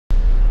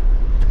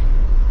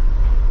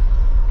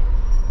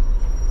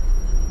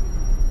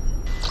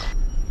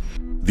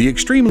The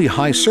extremely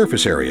high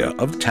surface area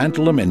of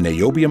tantalum and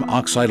niobium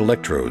oxide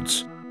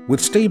electrodes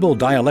with stable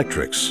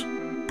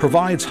dielectrics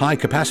provides high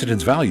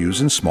capacitance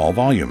values in small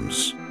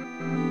volumes.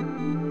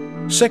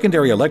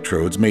 Secondary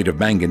electrodes made of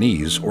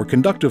manganese or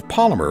conductive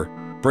polymer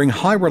bring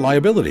high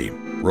reliability,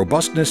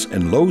 robustness,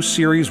 and low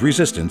series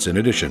resistance in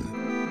addition.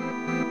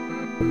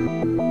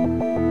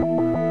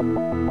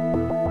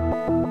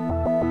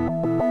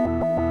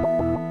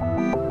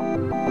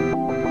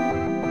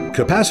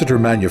 Capacitor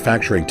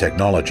manufacturing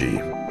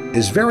technology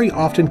is very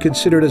often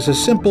considered as a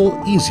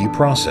simple, easy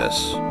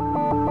process.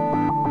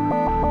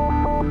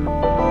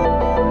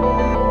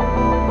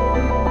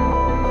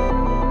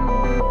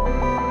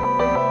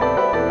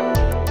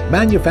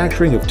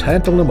 Manufacturing of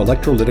tantalum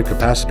electrolytic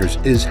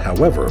capacitors is,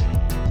 however,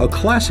 a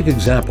classic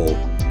example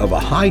of a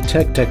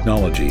high-tech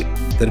technology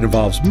that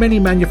involves many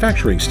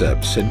manufacturing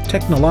steps and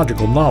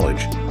technological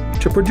knowledge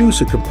to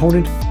produce a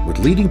component with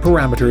leading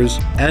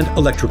parameters and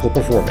electrical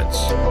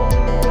performance.